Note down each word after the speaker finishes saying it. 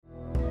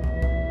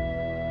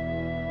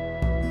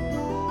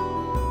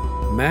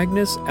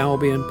Magnus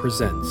Albion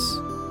presents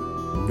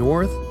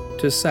North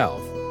to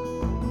South,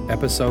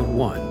 Episode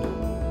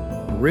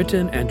 1,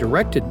 written and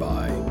directed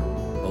by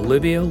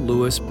Olivia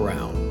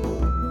Lewis-Brown.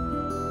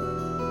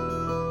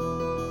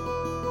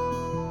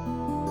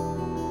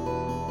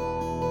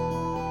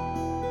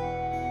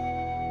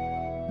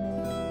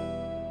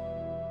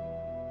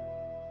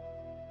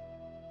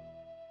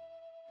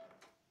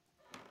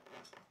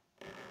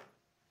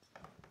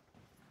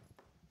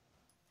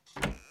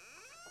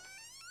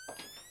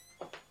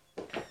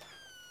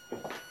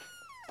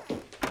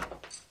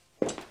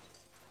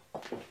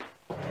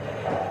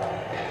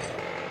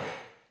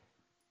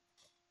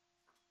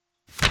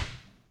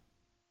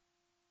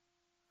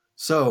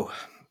 So,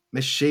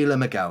 Miss Sheila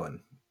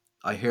McGowan,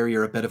 I hear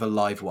you're a bit of a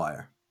live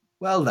wire.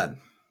 Well then,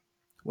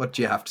 what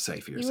do you have to say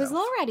for yourself? He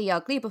was already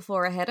ugly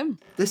before I hit him.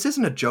 This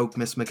isn't a joke,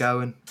 Miss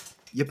McGowan.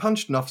 You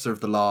punched an officer of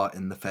the law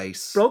in the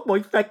face. Broke my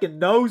feckin'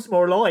 nose,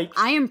 more like.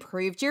 I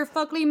improved your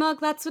fugly mug,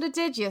 that's what it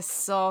did, you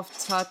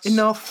soft touch.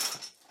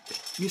 Enough.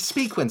 You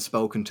speak when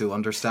spoken to,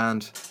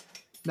 understand?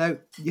 Now,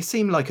 you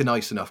seem like a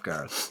nice enough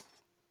girl.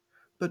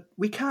 But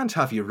we can't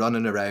have you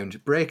running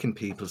around, breaking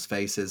people's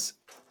faces.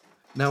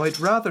 Now, I'd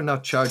rather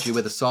not charge you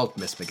with assault,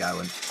 Miss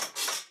McGowan.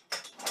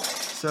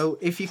 So,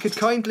 if you could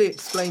kindly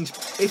explain...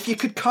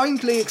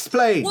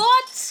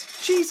 What?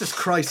 Jesus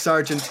Christ,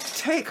 Sergeant,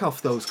 take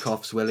off those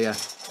cuffs, will ya?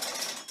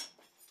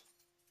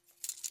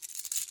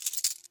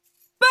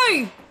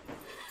 Boo!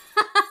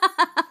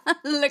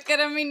 Look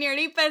at him, he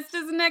nearly pissed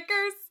his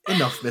knickers.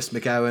 Enough, Miss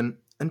McGowan,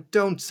 and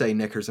don't say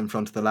knickers in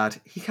front of the lad.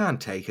 He can't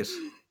take it.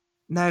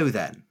 Now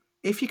then,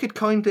 if you could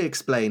kindly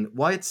explain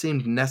why it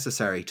seemed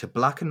necessary to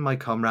blacken my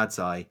comrade's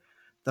eye,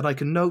 then I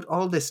can note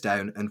all this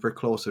down and we're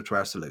closer to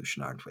our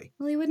solution, aren't we?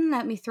 Well, he wouldn't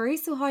let me through,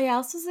 so how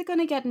else was I going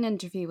to get an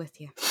interview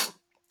with you?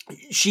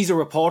 She's a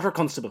reporter,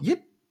 Constable.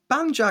 You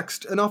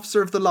banjaxed an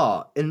officer of the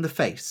law in the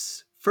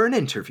face for an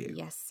interview.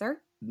 Yes, sir.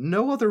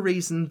 No other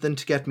reason than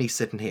to get me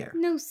sitting here.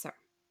 No, sir.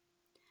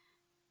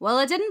 Well,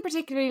 I didn't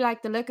particularly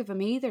like the look of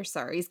him either,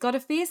 sir. He's got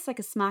a face like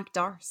a smacked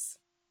arse.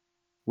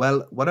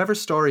 Well, whatever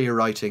story you're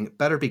writing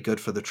better be good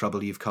for the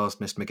trouble you've caused,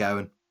 Miss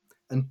McGowan,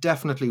 and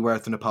definitely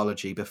worth an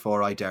apology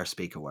before I dare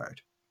speak a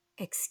word.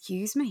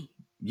 Excuse me?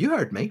 You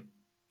heard me.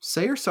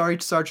 Say you're sorry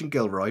to Sergeant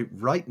Gilroy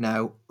right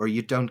now, or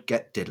you don't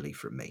get diddly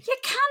from me. You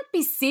can't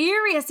be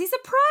serious. He's a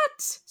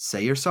prat.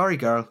 Say you're sorry,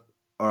 girl,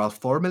 or I'll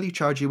formally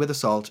charge you with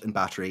assault and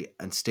battery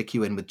and stick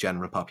you in with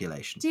general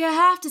population. Do you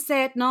have to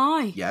say it now?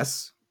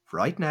 Yes,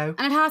 right now.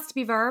 And it has to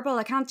be verbal.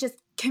 I can't just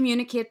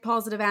communicate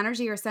positive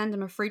energy or send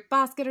him a fruit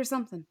basket or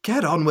something.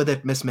 Get on with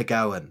it, Miss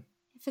McGowan.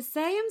 If I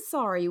say I'm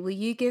sorry, will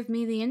you give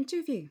me the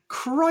interview?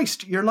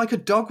 Christ, you're like a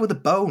dog with a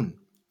bone.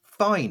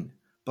 Fine,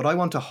 but I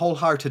want a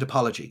wholehearted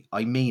apology.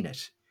 I mean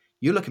it.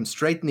 You look him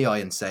straight in the eye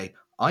and say,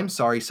 I'm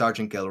sorry,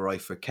 Sergeant Gilroy,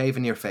 for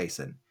caving your face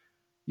in.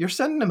 You're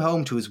sending him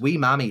home to his wee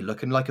mammy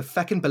looking like a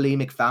feckin'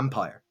 bulimic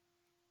vampire.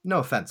 No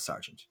offence,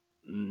 Sergeant.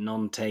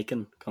 None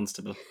taken,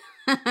 Constable.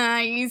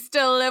 You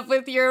still live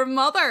with your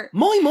mother.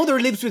 My mother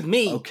lives with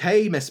me.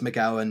 Okay, Miss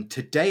McGowan,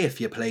 today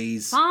if you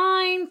please.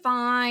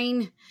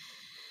 Fine.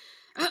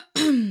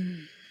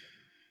 I'm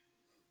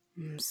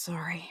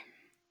sorry.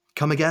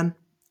 Come again?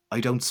 I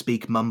don't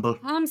speak mumble.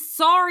 I'm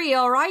sorry,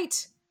 all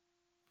right?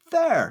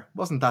 There,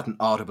 wasn't that an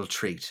audible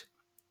treat?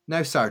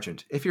 Now,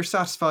 Sergeant, if you're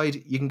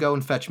satisfied, you can go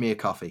and fetch me a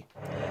coffee.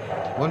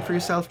 One for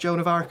yourself, Joan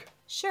of Arc?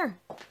 Sure.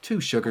 2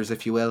 sugars,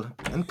 if you will,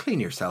 and clean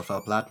yourself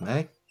up, lad,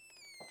 eh?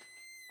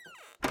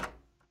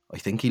 I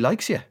think he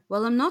likes you.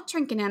 Well, I'm not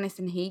drinking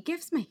anything he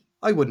gives me.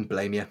 I wouldn't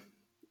blame you.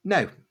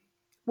 Now,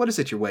 what is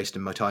it you're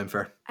wasting my time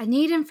for? I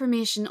need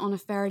information on a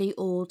fairly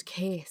old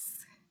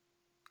case.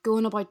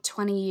 Going about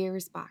 20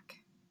 years back.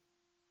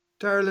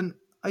 Darling,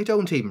 I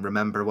don't even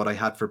remember what I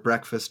had for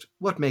breakfast.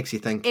 What makes you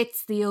think?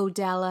 It's the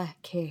Odella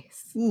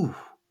case. Ooh,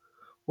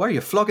 why are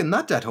you flogging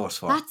that dead horse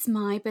for? That's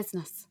my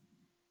business.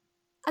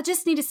 I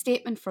just need a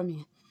statement from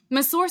you.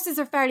 My sources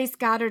are fairly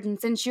scattered,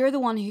 and since you're the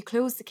one who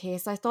closed the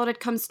case, I thought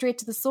I'd come straight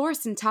to the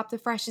source and tap the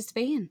freshest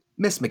vein.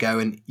 Miss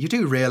McGowan, you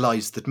do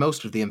realise that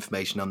most of the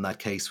information on that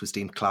case was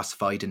deemed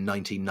classified in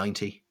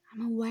 1990?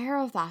 I'm aware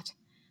of that.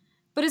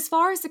 But as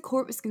far as the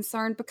court was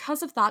concerned,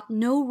 because of that,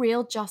 no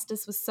real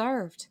justice was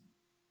served.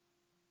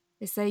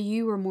 They say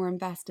you were more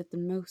invested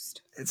than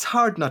most. It's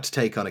hard not to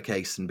take on a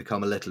case and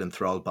become a little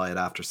enthralled by it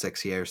after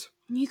 6 years.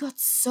 And you got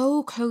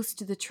so close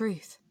to the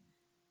truth.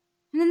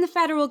 And then the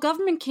federal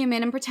government came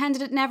in and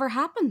pretended it never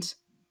happened.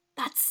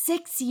 That's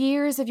 6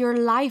 years of your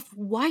life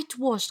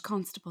whitewashed,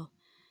 Constable.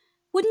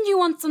 Wouldn't you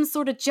want some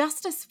sort of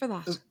justice for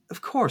that?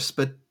 Of course,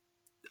 but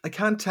I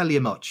can't tell you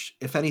much,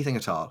 if anything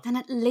at all. Then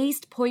at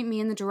least point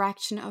me in the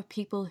direction of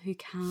people who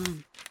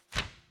can.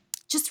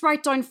 Just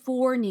write down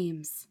 4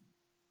 names.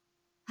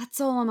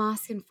 That's all I'm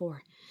asking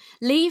for.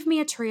 Leave me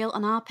a trail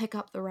and I'll pick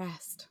up the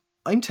rest.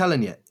 I'm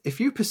telling you, if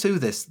you pursue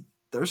this,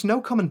 there's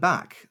no coming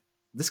back.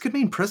 This could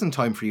mean prison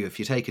time for you if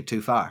you take it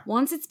too far.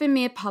 Once it's been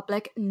made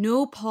public,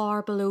 no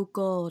power below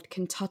God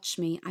can touch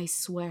me, I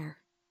swear.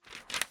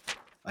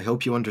 I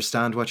hope you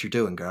understand what you're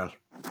doing, girl.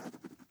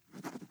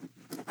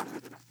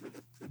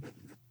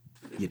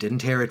 You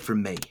didn't hear it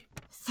from me.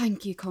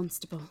 Thank you,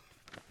 Constable.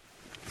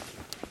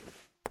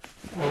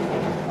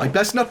 I'd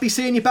best not be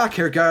seeing you back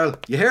here, girl.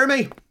 You hear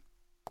me?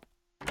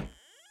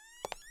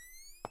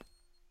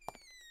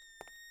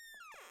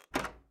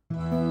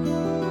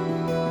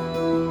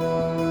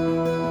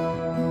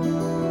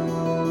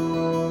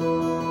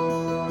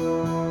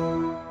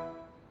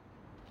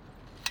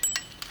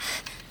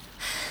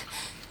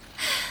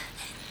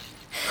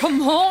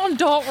 Come on,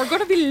 Dot, we're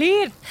going to be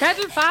late.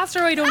 Pedal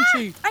faster, why don't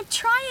you? I'm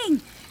trying.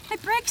 My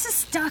brakes are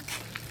stuck.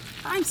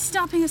 I'm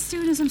stopping as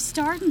soon as I'm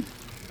starting.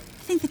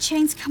 I think the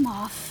chain's come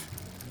off.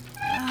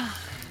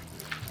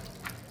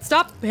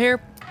 Stop here.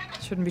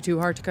 Shouldn't be too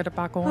hard to get it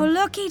back on. Oh,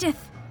 look,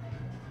 Edith.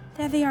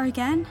 There they are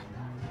again.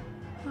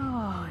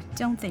 Oh,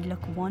 don't they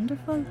look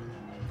wonderful?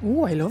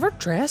 Oh, I love her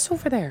dress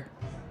over there.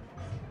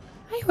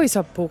 I always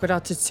thought polka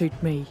dots would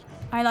suit me.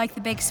 I like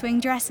the big swing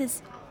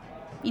dresses.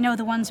 You know,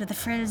 the ones with the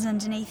frills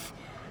underneath.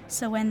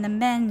 So when the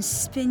men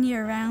spin you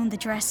around, the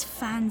dress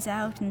fans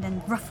out and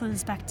then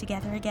ruffles back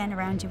together again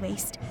around your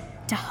waist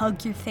to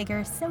hug your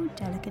figure so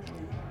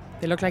delicately.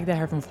 They look like they're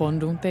having fun,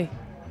 don't they?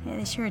 Yeah,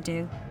 they sure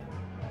do.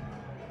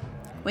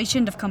 We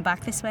shouldn't have come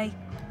back this way.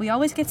 We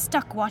always get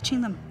stuck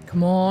watching them.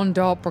 Come on,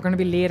 Dot, we're going to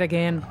be late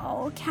again.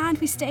 Oh, can't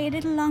we stay a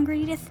little longer,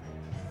 Edith?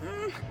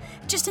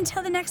 Just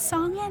until the next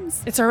song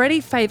ends. It's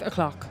already 5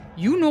 o'clock.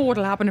 You know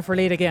what'll happen if we're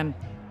late again.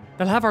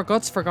 They'll have our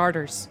guts for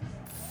garters.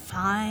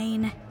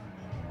 Fine.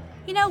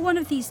 You know, one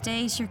of these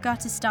days you've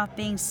got to stop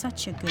being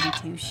such a goody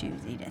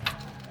two-shoes, Edith.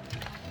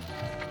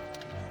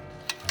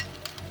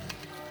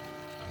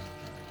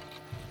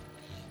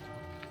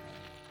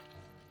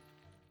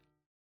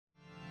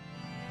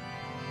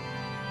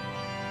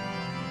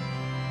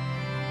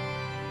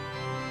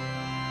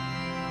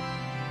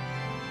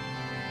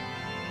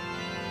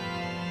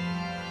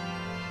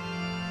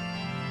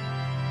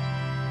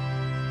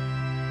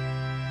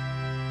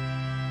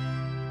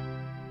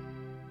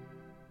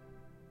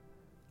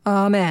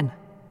 Amen.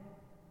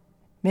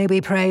 May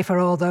we pray for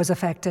all those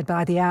affected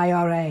by the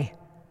IRA,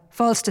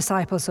 false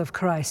disciples of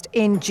Christ.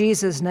 In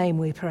Jesus' name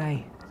we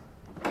pray.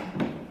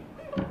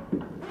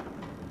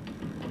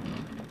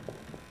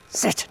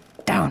 Sit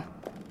down.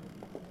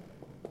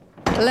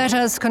 Let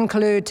us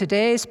conclude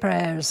today's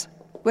prayers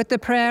with the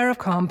prayer of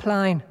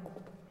Compline.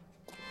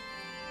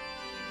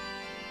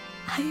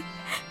 I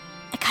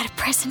got a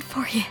present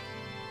for you.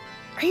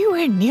 Are you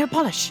wearing nail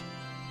polish?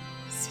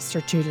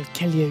 Sister Jude will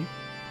kill you.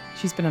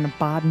 She's been in a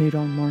bad mood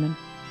all morning.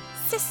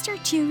 Sister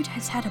Jude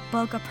has had a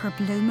bug up her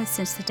bloomer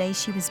since the day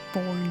she was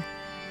born.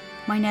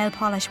 My nail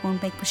polish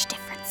won't make much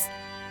difference.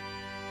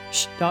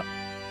 Shh, Dot.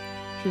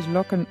 She's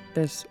looking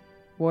this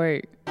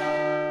way.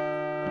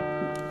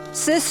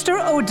 Sister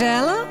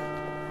Odella?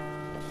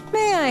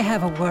 May I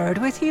have a word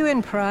with you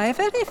in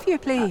private, if you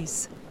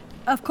please?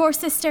 Of course,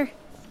 sister.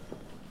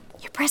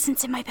 Your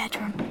present's in my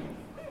bedroom.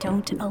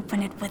 Don't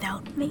open it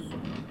without me.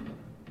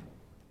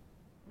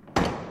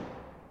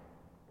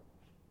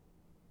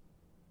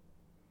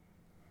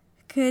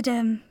 Good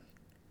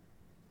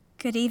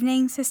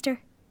evening, sister.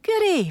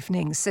 Good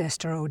evening,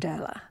 Sister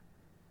Odella.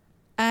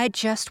 I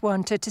just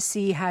wanted to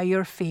see how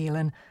you're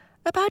feeling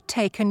about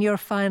taking your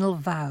final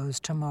vows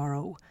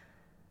tomorrow.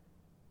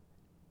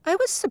 I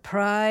was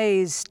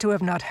surprised to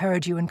have not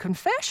heard you in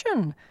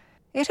confession.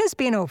 It has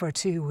been over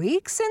 2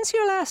 weeks since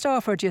you last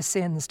offered your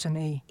sins to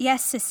me.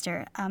 Yes,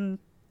 sister.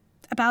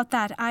 About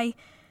that, I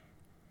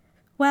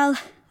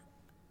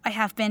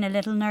have been a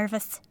little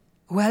nervous.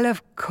 Well,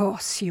 of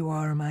course you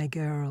are, my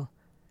girl.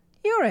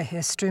 You're a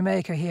history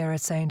maker here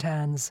at St.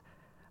 Anne's,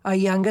 our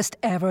youngest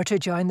ever to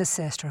join the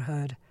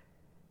sisterhood.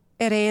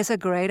 It is a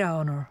great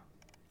honour.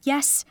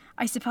 Yes,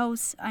 I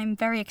suppose. I'm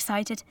very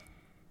excited.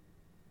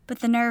 But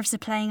the nerves are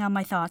playing on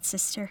my thoughts,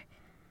 sister.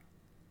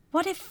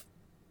 What if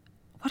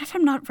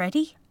I'm not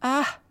ready?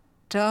 Ah,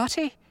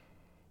 Dottie,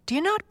 do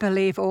you not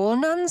believe all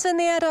nuns in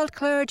the adult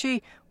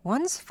clergy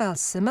once felt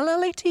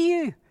similarly to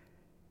you?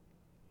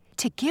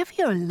 To give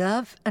your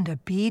love and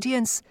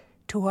obedience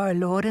to our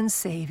Lord and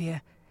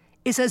Saviour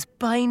is as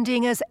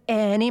binding as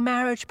any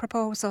marriage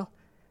proposal.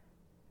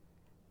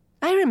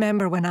 I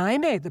remember when I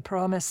made the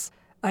promise,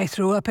 I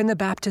threw up in the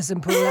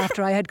baptism pool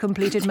after I had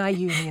completed my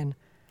union.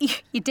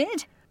 You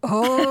did?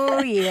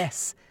 Oh,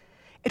 yes.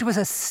 It was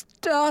a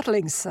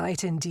startling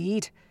sight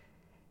indeed.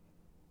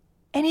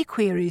 Any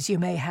queries you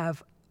may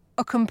have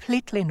are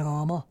completely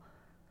normal.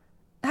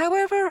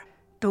 However,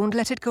 don't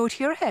let it go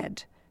to your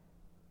head.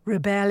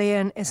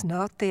 Rebellion is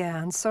not the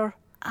answer.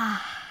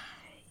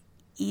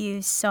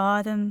 You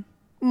saw them?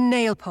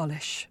 Nail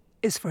polish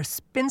is for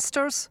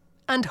spinsters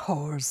and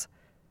whores.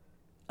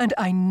 And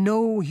I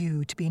know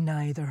you to be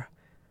neither.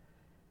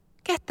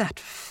 Get that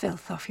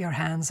filth off your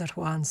hands at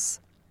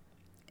once.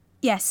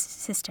 Yes,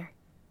 sister.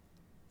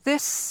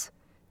 This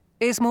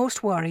is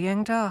most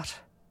worrying,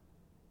 Dot.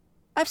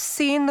 I've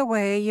seen the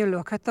way you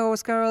look at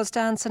those girls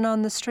dancing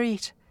on the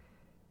street.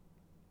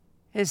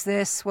 Is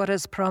this what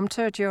has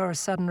prompted your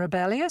sudden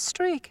rebellious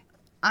streak?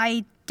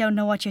 I don't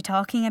know what you're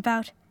talking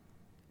about.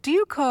 Do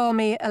you call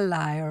me a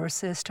liar,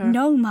 sister?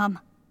 No, Mum.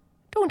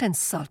 Don't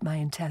insult my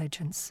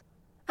intelligence.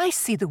 I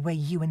see the way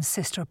you and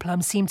Sister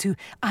Plum seem to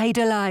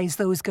idolise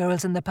those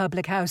girls in the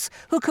public house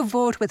who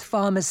cavort with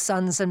farmers'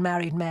 sons and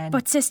married men.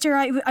 But, sister,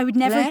 I would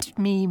never... Let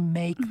me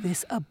make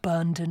this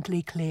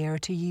abundantly clear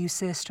to you,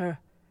 sister.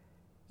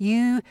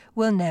 You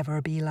will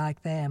never be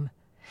like them.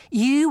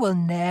 You will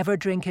never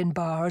drink in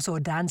bars or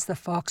dance the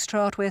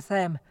foxtrot with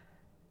them.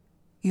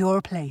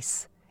 Your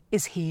place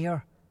is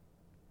here.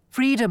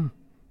 Freedom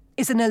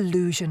is an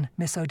illusion,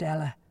 Miss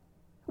Odella.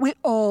 We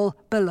all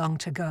belong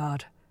to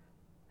God.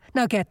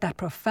 Now get that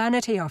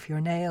profanity off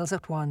your nails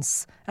at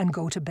once and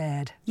go to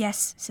bed.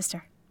 Yes,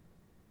 sister.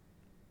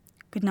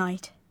 Good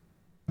night.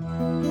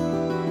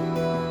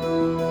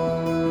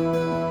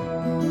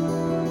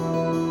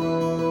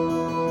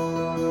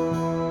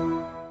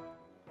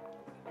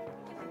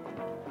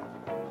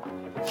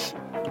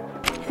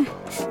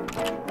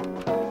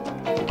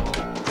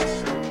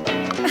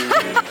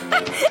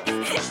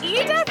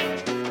 Edith,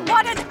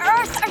 what on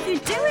earth are you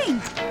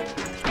doing?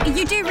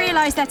 You do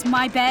realise that's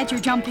my bed you're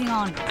jumping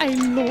on? I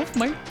love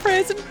my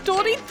present,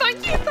 Dottie.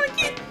 Thank you,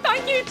 thank you,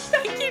 thank you,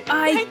 thank you,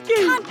 I thank you.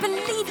 can't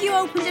believe you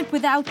opened it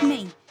without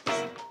me.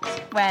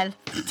 Well,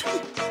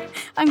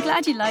 I'm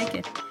glad you like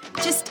it.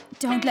 Just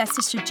don't let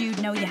Sister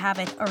Jude know you have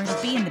it or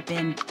it'll be in the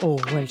bin. Oh,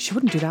 well, she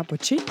wouldn't do that,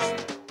 would she?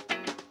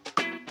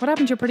 What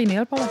happened to your pretty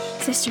nail polish?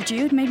 Sister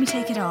Jude made me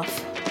take it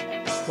off.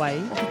 Why?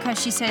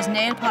 Because she says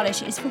nail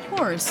polish is for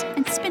whores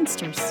and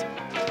spinsters.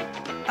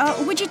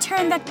 Would you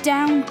turn that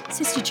down?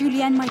 Sister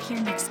Julienne might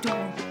hear next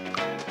door.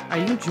 Are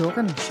you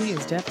joking? She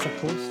is deaf as a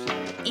post.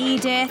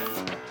 Edith.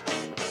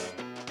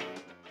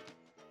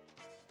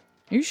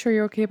 Are you sure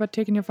you're okay about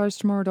taking your vows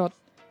tomorrow, Dot?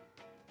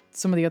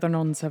 Some of the other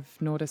nuns have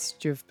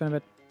noticed you've been a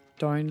bit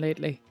down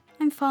lately.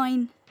 I'm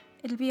fine.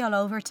 It'll be all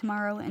over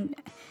tomorrow and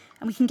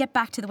we can get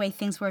back to the way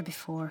things were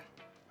before.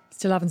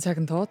 Still having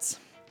second thoughts?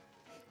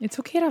 It's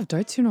okay to have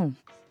doubts, you know.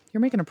 You're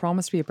making a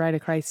promise to be a bride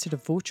of Christ, to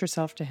devote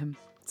yourself to him.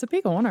 It's a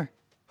big honour.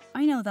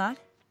 I know that.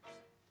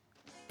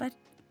 But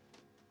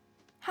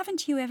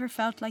haven't you ever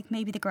felt like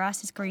maybe the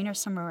grass is greener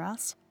somewhere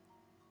else?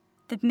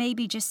 That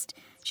maybe, just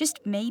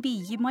maybe,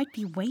 you might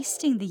be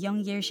wasting the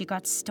young years you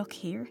got stuck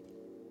here?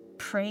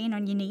 Praying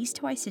on your knees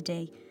twice a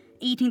day,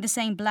 eating the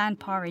same bland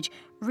porridge,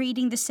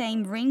 reading the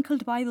same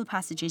wrinkled Bible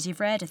passages you've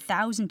read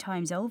 1,000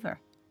 times over.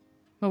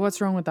 Well,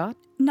 what's wrong with that?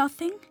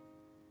 Nothing.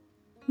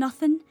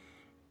 Nothing.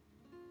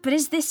 But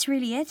is this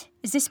really it?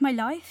 Is this my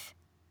life?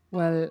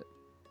 Well,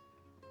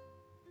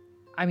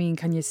 I mean,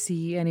 can you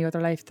see any other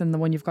life than the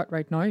one you've got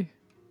right now?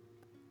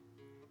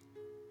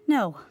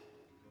 No.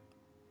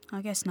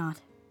 I guess not.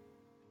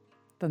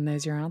 Then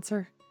there's your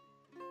answer.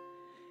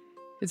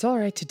 It's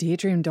alright to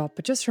daydream, Dot,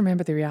 but just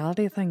remember the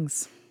reality of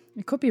things.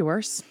 It could be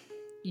worse.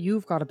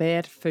 You've got a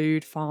bed,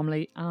 food,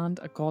 family, and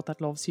a God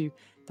that loves you.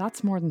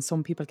 That's more than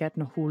some people get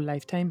in a whole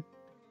lifetime.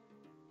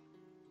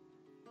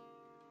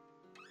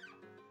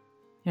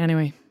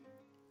 Anyway,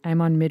 I'm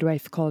on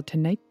midwife call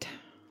tonight.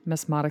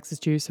 Miss Maddox is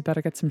due, so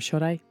better get some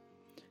shut-eye.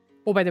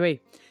 Oh, by the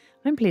way,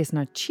 I'm placing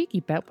a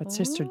cheeky bet with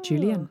Sister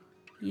Julian.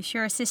 You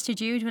sure Sister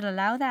Jude would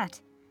allow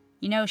that?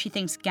 You know she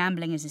thinks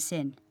gambling is a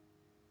sin.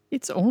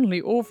 It's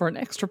only over an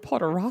extra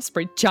pot of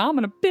raspberry jam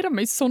and a bit of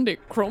my Sunday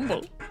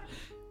crumble.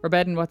 We're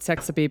betting what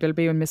sex the baby will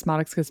be when Miss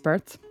Maddox gives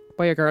birth.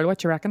 Boy or girl,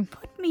 what you reckon?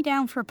 Put me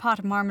down for a pot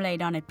of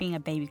marmalade on it being a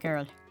baby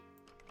girl.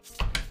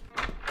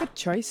 Good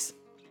choice.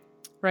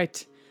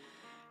 Right.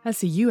 I'll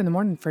see you in the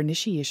morning for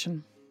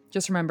initiation.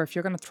 Just remember, if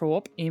you're going to throw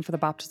up, aim for the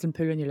baptism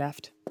pool on your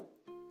left.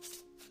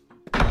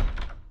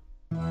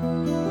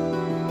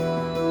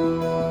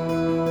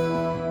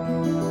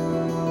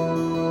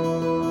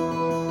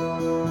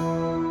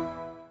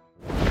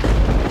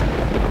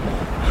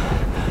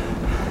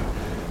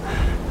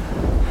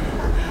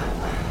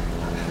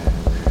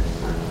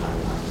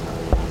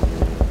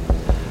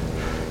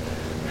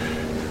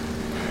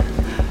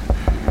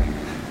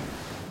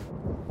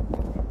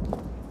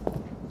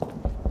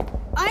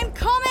 I'm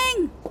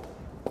coming!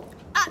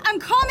 I'm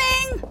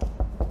coming!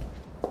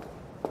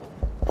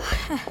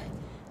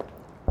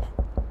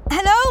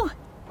 Hello?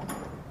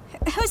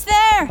 Who's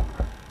there?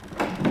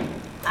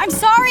 I'm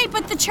sorry,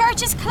 but the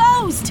church is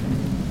closed.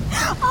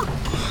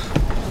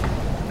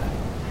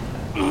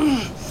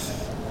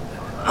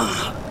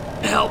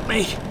 Help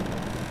me.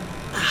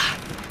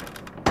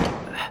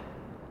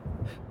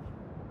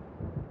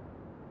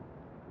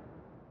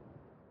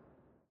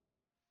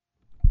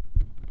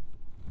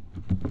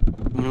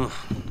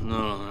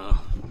 No.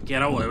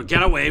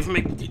 Get away from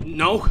me.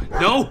 No.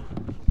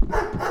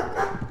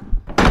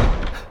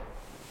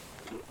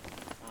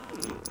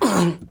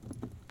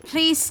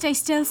 Please stay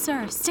still,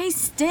 sir. Stay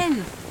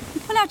still.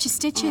 Pull out your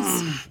stitches.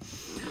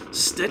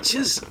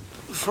 Stitches?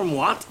 From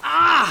what?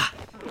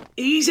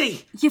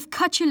 Easy. You've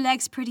cut your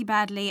legs pretty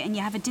badly and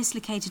you have a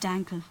dislocated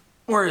ankle.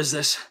 Where is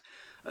this?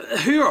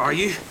 Who are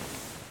you?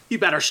 You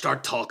better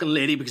start talking,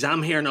 lady, because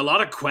I'm hearing a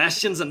lot of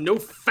questions and no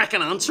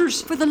feckin'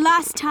 answers. For the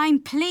last time,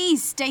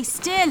 please stay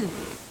still,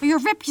 or you'll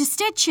rip your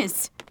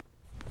stitches.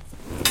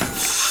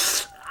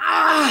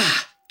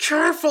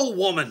 Careful,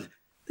 woman.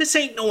 This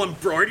ain't no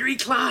embroidery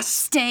class.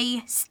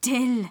 Stay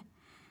still.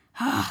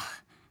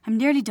 I'm I'm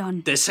nearly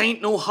done. This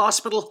ain't no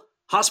hospital.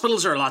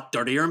 Hospitals are a lot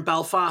dirtier in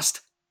Belfast.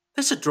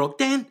 This a drug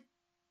den?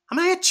 Am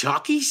I at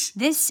Jockey's?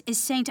 This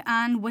is St.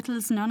 Anne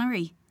Whittle's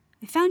nunnery.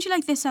 I found you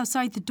like this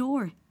outside the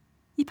door.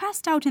 You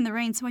passed out in the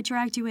rain, so I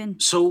dragged you in.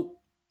 So,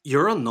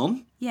 you're a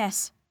nun?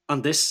 Yes.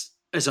 And this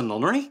is a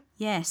nunnery?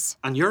 Yes.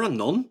 And you're a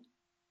nun?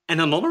 In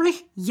a nunnery?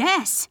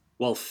 Yes.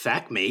 Well,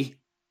 feck me.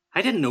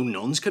 I didn't know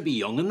nuns could be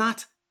young in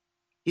that.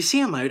 You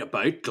see 'em out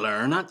about,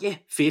 glaring at you,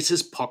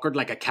 faces puckered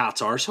like a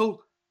cat's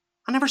arsehole.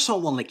 I never saw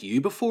one like you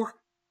before.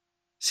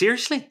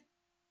 Seriously?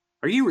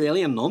 Are you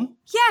really a nun?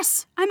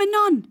 Yes, I'm a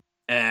nun.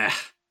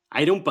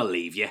 I don't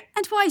believe you.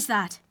 And why's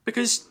that?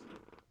 Because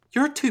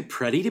you're too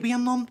pretty to be a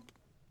nun.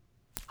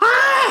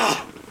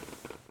 Ah!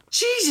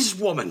 Jesus,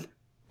 woman!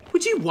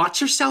 Would you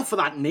watch yourself with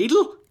that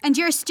needle? And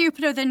you're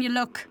stupider than you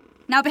look.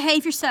 Now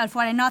behave yourself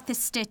while I knot this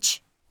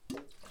stitch.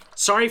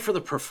 Sorry for the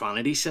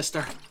profanity,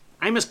 sister.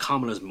 I'm as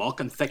common as muck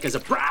and thick as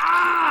a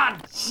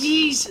brad.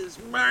 Jesus,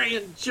 Mary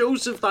and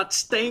Joseph, that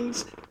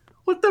stings.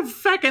 What the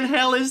feckin'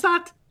 hell is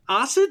that?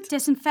 Acid?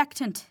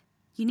 Disinfectant.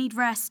 You need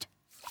rest.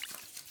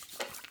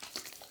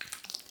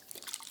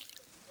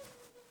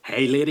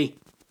 Hey, lady.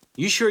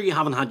 You sure you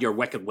haven't had your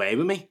wicked way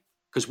with me?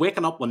 Because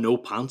waking up with no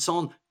pants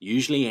on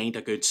usually ain't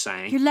a good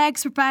sign. Your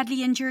legs were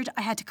badly injured.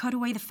 I had to cut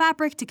away the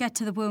fabric to get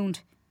to the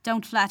wound.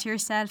 Don't flatter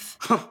yourself.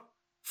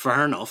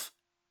 Fair enough.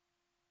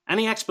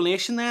 Any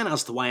explanation then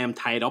as to why I'm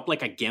tied up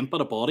like a gimp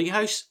at a bawdy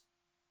house?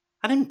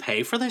 I didn't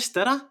pay for this,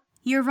 did I?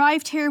 You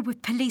arrived here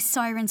with police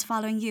sirens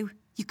following you.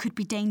 You could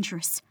be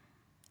dangerous.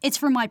 It's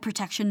for my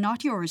protection,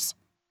 not yours.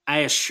 I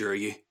assure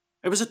you,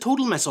 it was a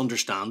total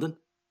misunderstanding.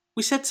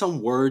 We said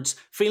some words,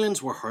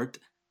 feelings were hurt.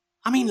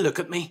 I mean, look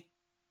at me.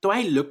 Do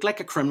I look like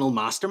a criminal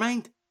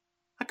mastermind?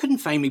 I couldn't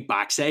find me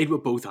backside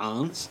with both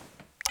hands.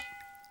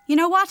 You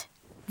know what?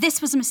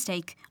 This was a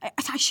mistake.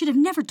 I should have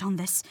never done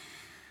this.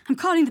 I'm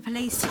calling the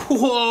police.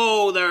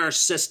 Whoa there,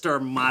 Sister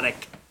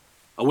Maddock.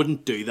 I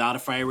wouldn't do that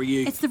if I were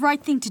you. It's the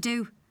right thing to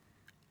do.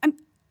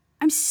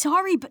 I'm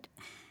sorry, but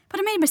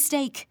I made a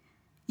mistake.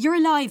 You're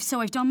alive,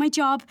 so I've done my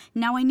job.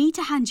 Now I need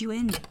to hand you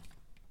in.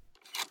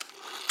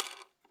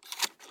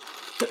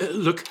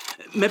 Look,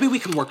 maybe we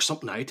can work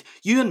something out.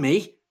 You and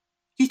me.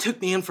 You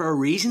took me in for a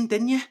reason,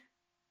 didn't you?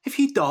 If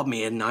you dob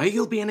me in now,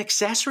 you'll be an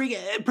accessory,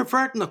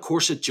 perverting the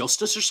course of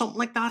justice or something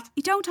like that.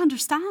 You don't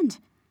understand.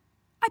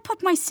 I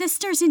put my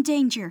sisters in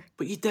danger.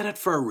 But you did it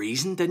for a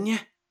reason, didn't you?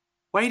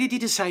 Why did you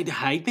decide to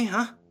hide me,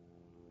 huh?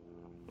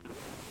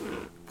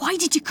 Why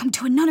did you come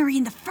to a nunnery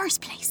in the first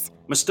place?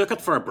 Mistook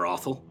it for a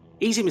brothel.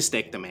 Easy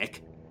mistake to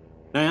make.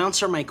 Now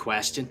answer my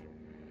question.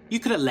 You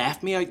could have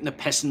left me out in the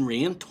pissing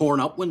rain, torn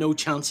up with no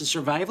chance of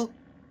survival.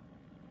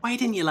 Why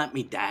didn't you let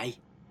me die?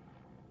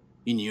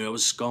 You knew I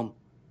was scum.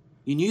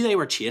 You knew they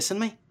were chasing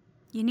me.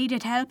 You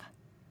needed help.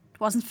 It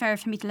wasn't fair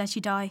for me to let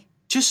you die.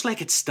 Just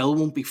like it still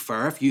won't be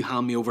fair if you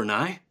hand me over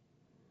now.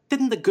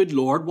 Didn't the good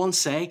Lord once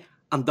say,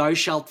 "And thou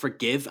shalt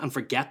forgive and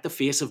forget the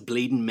face of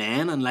bleeding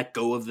men and let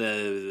go of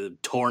the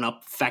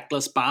torn-up,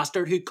 feckless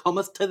bastard who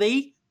cometh to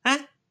thee"?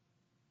 Eh?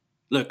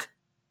 Look,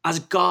 as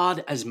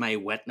God is my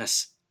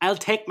witness, I'll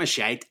take my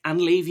shite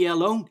and leave you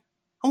alone.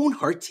 I won't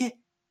hurt you.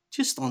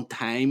 Just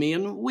untie me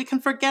and we can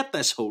forget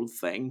this whole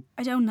thing.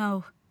 I don't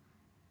know.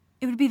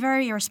 It would be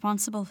very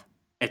irresponsible.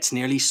 It's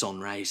nearly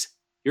sunrise.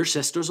 Your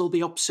sisters will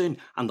be up soon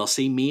and they'll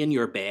see me in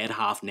your bed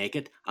half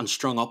naked and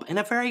strung up in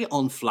a very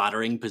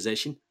unflattering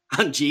position.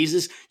 And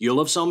Jesus, you'll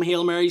have some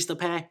Hail Marys to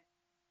pay.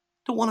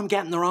 Don't want them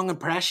getting the wrong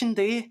impression,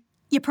 do you?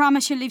 You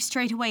promise you'll leave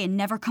straight away and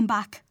never come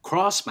back?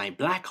 Cross my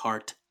black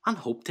heart and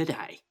hope to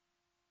die.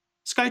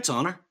 Scout's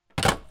honour.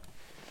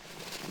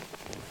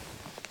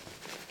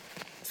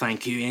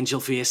 Thank you, Angel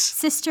Face.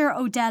 Sister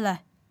Odella.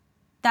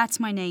 That's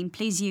my name.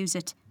 Please use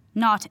it.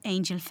 Not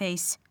Angel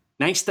Face.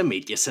 Nice to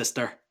meet you,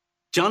 sister.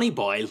 Johnny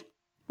Boyle.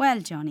 Well,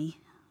 Johnny,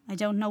 I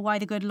don't know why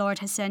the good Lord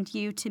has sent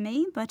you to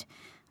me, but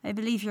I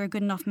believe you're a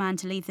good enough man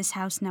to leave this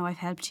house now I've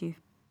helped you.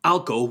 I'll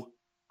go.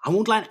 I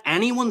won't let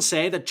anyone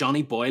say that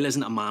Johnny Boyle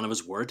isn't a man of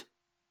his word.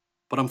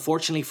 But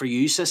unfortunately for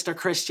you, Sister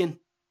Christian,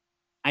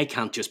 I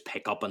can't just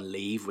pick up and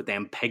leave with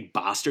them pig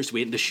bastards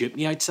waiting to shoot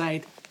me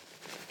outside.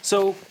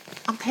 So,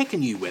 I'm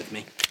taking you with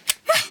me.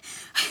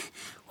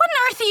 What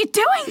on earth are you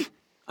doing?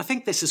 I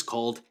think this is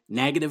called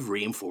negative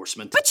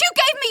reinforcement. But you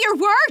gave me your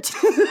word!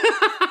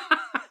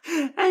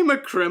 I'm a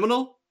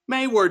criminal.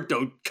 My word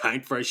don't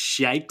count for a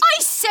shite.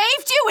 I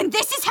saved you and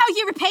this is how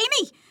you repay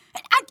me?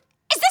 And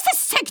is this a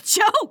sick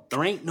joke?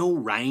 There ain't no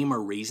rhyme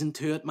or reason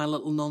to it, my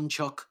little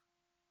nunchuck.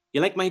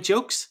 You like my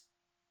jokes?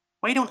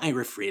 Why don't I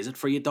rephrase it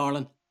for you,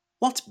 darling?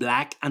 What's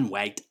black and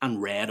white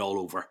and red all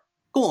over?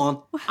 Go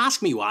on,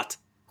 ask me what.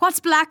 What's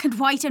black and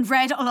white and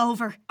red all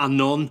over? A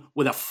nun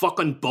with a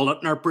fucking bullet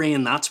in her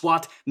brain, that's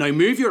what. Now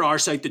move your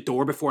arse out the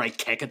door before I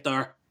kick it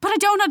there. But I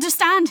don't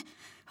understand.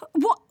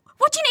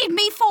 What do you need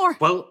me for?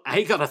 Well,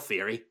 I got a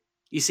theory.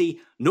 You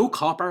see, no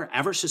copper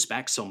ever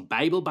suspects some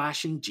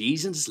Bible-bashing,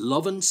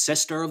 Jesus-loving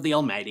sister of the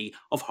Almighty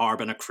of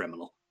harbouring a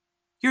criminal.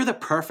 You're the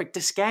perfect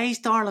disguise,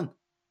 darling.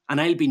 And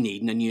I'll be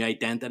needing a new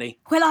identity.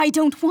 Well, I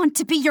don't want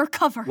to be your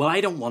cover. Well,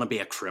 I don't want to be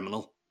a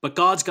criminal. But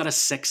God's got a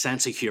sick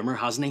sense of humour,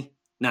 hasn't he?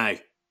 Now,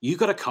 you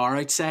got a car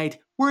outside.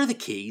 Where are the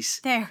keys?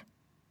 There.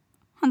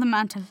 On the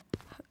mantel.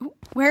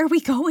 Where are we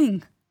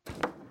going?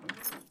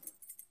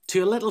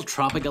 To a little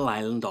tropical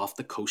island off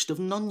the coast of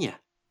Nunya.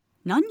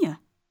 Nunya?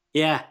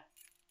 Yeah.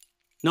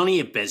 None of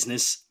your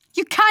business.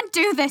 You can't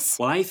do this.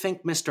 Well, I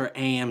think Mr.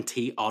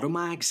 AMT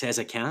Automag says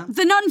I can.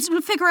 The nuns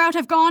will figure out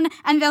I've gone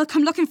and they'll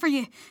come looking for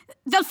you.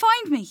 They'll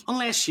find me.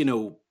 Unless,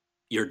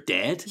 you're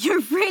dead. You're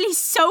really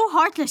so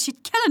heartless.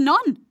 You'd kill a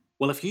nun.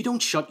 Well, if you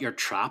don't shut your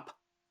trap,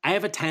 I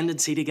have a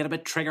tendency to get a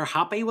bit trigger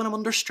happy when I'm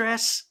under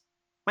stress.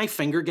 My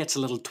finger gets a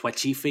little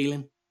twitchy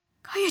feeling.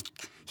 Oh,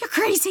 you're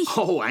crazy.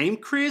 Oh, I'm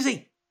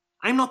crazy.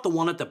 I'm not the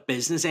one at the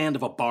business end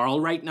of a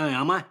barrel right now,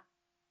 am I?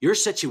 Your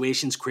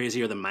situation's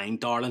crazier than mine,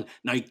 darling.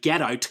 Now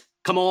get out.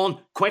 Come on,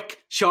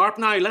 quick, sharp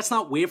now. Let's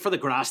not wait for the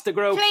grass to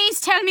grow.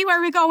 Please tell me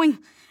where we're going.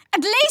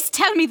 At least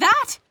tell me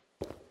that.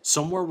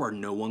 Somewhere where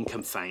no one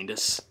can find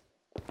us.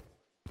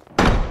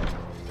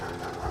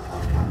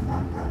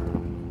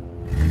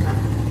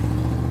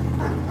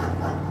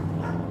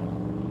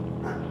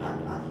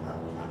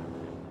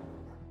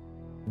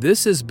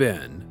 This has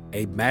been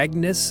a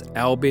Magnus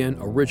Albion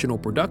original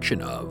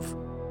production of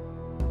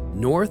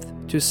North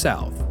to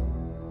South,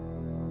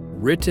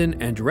 written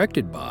and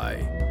directed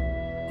by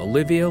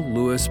Olivia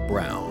Lewis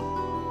Brown,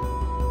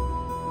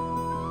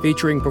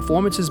 featuring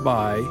performances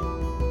by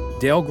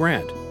Dale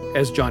Grant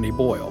as Johnny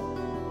Boyle,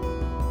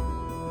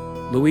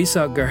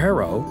 Luisa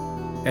Guerrero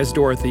as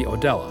Dorothy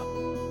Odella,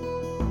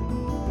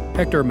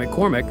 Hector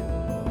McCormick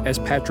as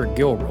Patrick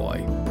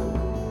Gilroy,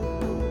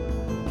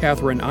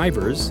 Catherine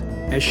Ivers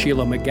as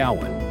Sheila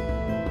McGowan,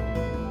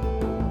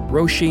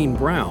 Roisin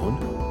Brown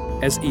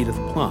as Edith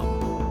Plum,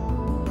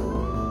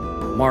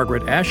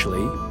 Margaret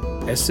Ashley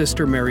as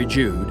Sister Mary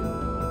Jude,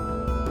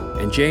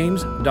 and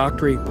James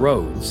Dockery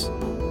Rhodes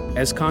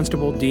as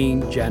Constable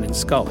Dean Janin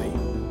Scully.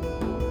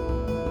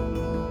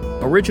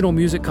 Original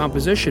music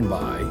composition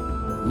by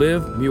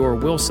Liv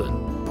Muir-Wilson.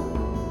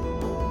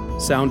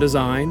 Sound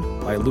design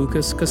by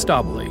Lucas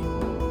Costabile.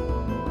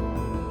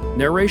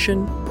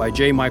 Narration by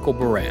J. Michael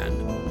Baran.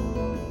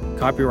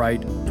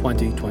 Copyright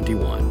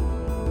 2021.